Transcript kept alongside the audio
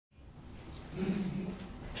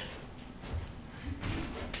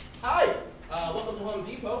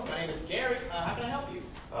Depot. My name is Gary. How can I help you?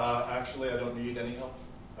 Actually, I don't need any help.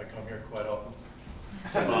 I come here quite often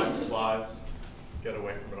to buy supplies, get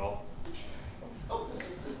away from it all. Oh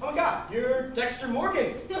my God, you're Dexter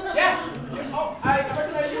Morgan. Yeah. Oh, I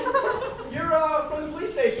recognize you. You're from the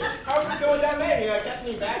police station. How are things going down there? You catch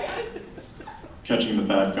any bad guys? Catching the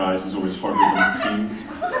bad guys is always harder than it seems.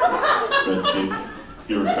 Red tape,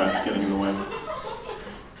 bureaucrats getting in the way.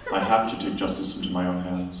 I have to take justice into my own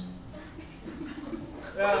hands.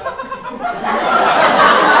 I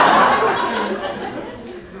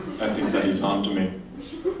think that he's on to me.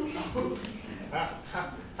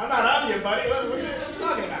 I'm not on you, buddy. What are you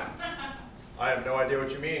talking about? I have no idea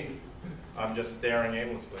what you mean. I'm just staring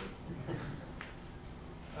aimlessly.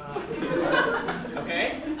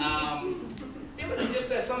 Okay. I feel like you just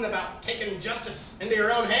said something about taking justice into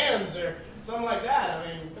your own hands or something like that. I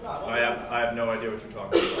mean, come on. I have no idea what you're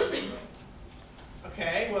talking about.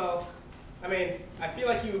 Okay, well, I mean, I feel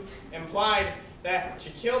like you implied that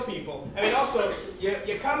you kill people. I mean, also,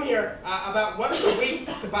 you come here about once a week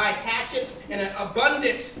to buy hatchets and an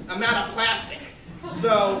abundant amount of plastic.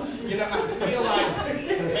 So, you know, I feel like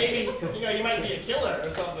maybe, you know, you might be a killer or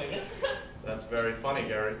something. That's very funny,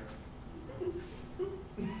 Gary.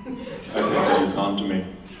 I think that he's on to me.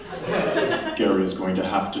 Gary is going to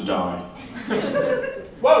have to die.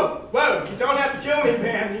 Whoa, whoa, you don't have to kill me,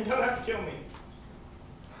 man. You don't have to kill me.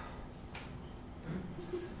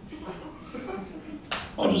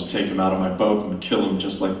 I'll just take him out of my boat and kill him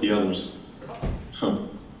just like the others. Huh.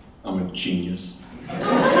 I'm a genius.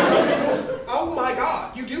 Oh my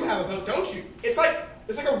God, you do have a boat, don't you? It's like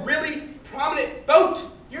a really prominent boat.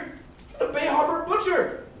 You're the Bay Harbor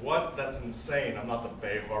Butcher. What? That's insane. I'm not the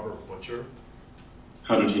Bay Harbor Butcher.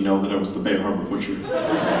 How did he know that I was the Bay Harbor Butcher?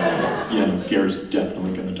 Yeah, no, Gary's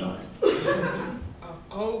definitely gonna die.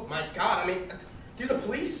 Oh my God, I mean, do the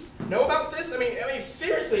police know about this? I mean,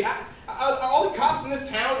 seriously, are all the cops in this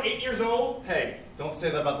town 8 years old? Hey, don't say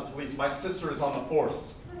that about the police. My sister is on the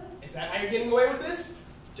force. Is that how you're getting away with this?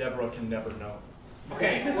 Deborah can never know.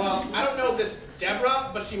 Okay, well, I don't know this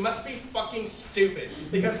Deborah, but she must be fucking stupid,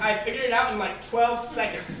 because I figured it out in like 12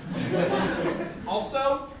 seconds.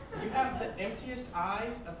 Also, you have the emptiest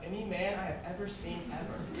eyes of any man I have ever seen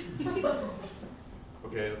ever.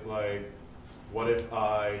 Okay, like, what if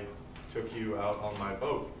I took you out on my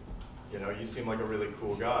boat? You know, you seem like a really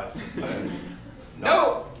cool guy. Just saying.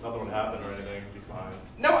 No! Nothing would happen or anything. It'd be fine.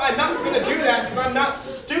 No, I'm not gonna do that because I'm not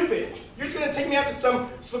stupid. You're just gonna take me out to some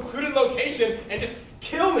secluded location and just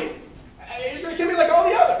kill me. You're just gonna kill me like all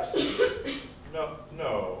the others.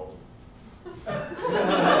 No.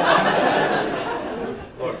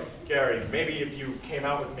 Look, Gary, maybe if you came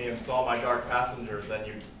out with me and saw my dark passenger, then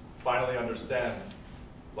you'd finally understand.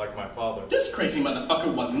 Like my father. This crazy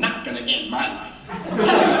motherfucker was not gonna end my life.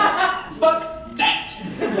 Fuck that.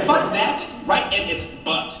 Fuck that right in its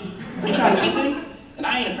butt. He tries anything, and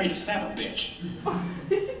I ain't afraid to stab a bitch.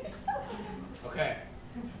 Okay.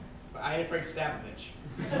 But I ain't afraid to stab a bitch.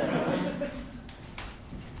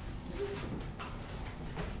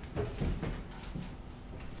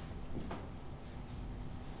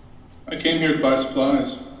 I came here to buy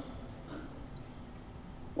supplies.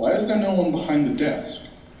 Why is there no one behind the desk?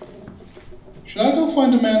 Should I go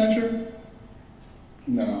find a manager?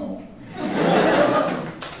 No.